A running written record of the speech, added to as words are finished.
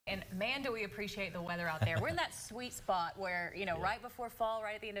And man, do we appreciate the weather out there. We're in that sweet spot where, you know, right before fall,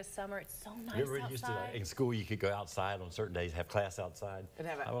 right at the end of summer, it's so nice Remember outside. used to, in school, you could go outside on certain days, have class outside.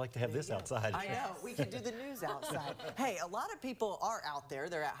 I would like to have this outside. I know. We could do the news outside. Hey, a lot of people are out there.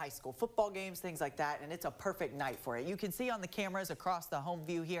 They're at high school football games, things like that, and it's a perfect night for it. You can see on the cameras across the home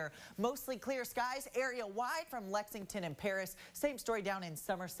view here, mostly clear skies, area wide from Lexington and Paris. Same story down in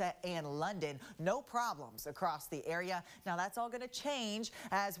Somerset and London. No problems across the area. Now, that's all going to change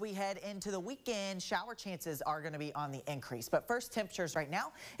as we head into the weekend. Shower chances are going to be on the increase. But first, temperatures right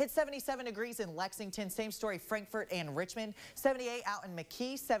now, it's 77 degrees in Lexington. Same story, Frankfort and Richmond. 78 out in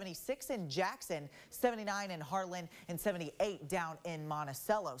McKee, 76 in Jackson, 79 in Harlan, and 78 down in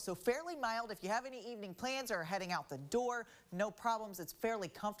Monticello. So fairly mild. If you have any evening plans or heading out the door, no problems. It's fairly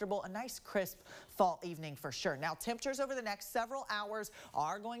comfortable. A nice crisp fall evening for sure. Now, temperatures over the next several hours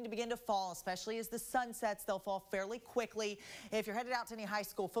are going to begin to fall, especially as the sun sets. They'll fall fairly quickly. If you're headed out to any high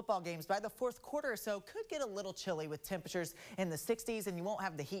school football games, by the fourth quarter or so, could get a little chilly with temperatures in the 60s, and you won't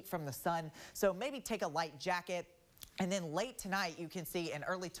have the heat from the sun. So maybe take a light jacket. And then late tonight, you can see, and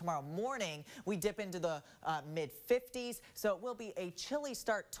early tomorrow morning, we dip into the mid-50s. So it will be a chilly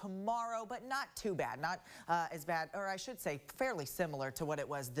start tomorrow, but not too bad. Not as bad, or I should say fairly similar to what it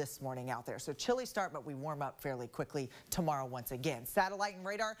was this morning out there. So chilly start, but we warm up fairly quickly tomorrow once again. Satellite and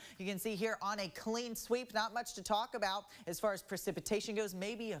radar, you can see here on a clean sweep. Not much to talk about as far as precipitation goes.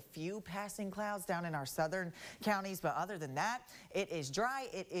 Maybe a few passing clouds down in our southern counties, but other than that, it is dry.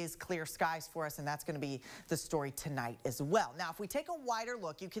 It is clear skies for us, and that's going to be the story tonight as well. Now, if we take a wider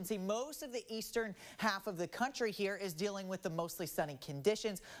look, you can see most of the eastern half of the country here is dealing with the mostly sunny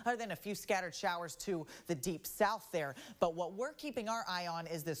conditions, other than a few scattered showers to the deep south there. But what we're keeping our eye on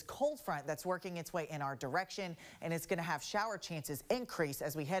is this cold front that's working its way in our direction, and it's going to have shower chances increase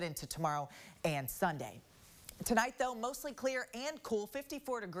as we head into tomorrow and Sunday. Tonight, though, mostly clear and cool,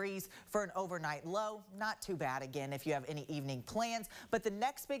 54 degrees for an overnight low. Not too bad, again, if you have any evening plans. But the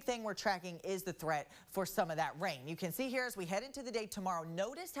next big thing we're tracking is the threat for some of that rain. You can see here as we head into the day tomorrow,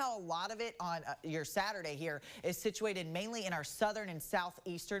 notice how a lot of it on your Saturday here is situated mainly in our southern and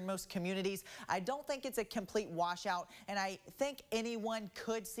southeasternmost communities. I don't think it's a complete washout, and I think anyone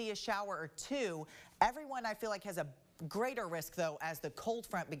could see a shower or two. Everyone, I feel like, has a greater risk, though, as the cold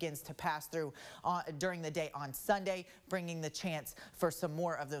front begins to pass through during the day on Sunday, bringing the chance for some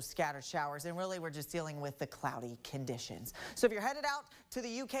more of those scattered showers. And really, we're just dealing with the cloudy conditions. So if you're headed out to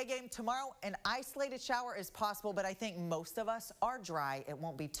the UK game tomorrow, an isolated shower is possible, but I think most of us are dry. It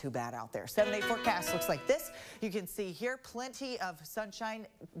won't be too bad out there. 7-day forecast looks like this. You can see here plenty of sunshine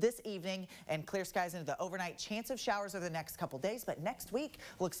this evening and clear skies into the overnight. Chance of showers over the next couple days, but next week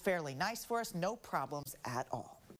looks fairly nice for us. No problems at all.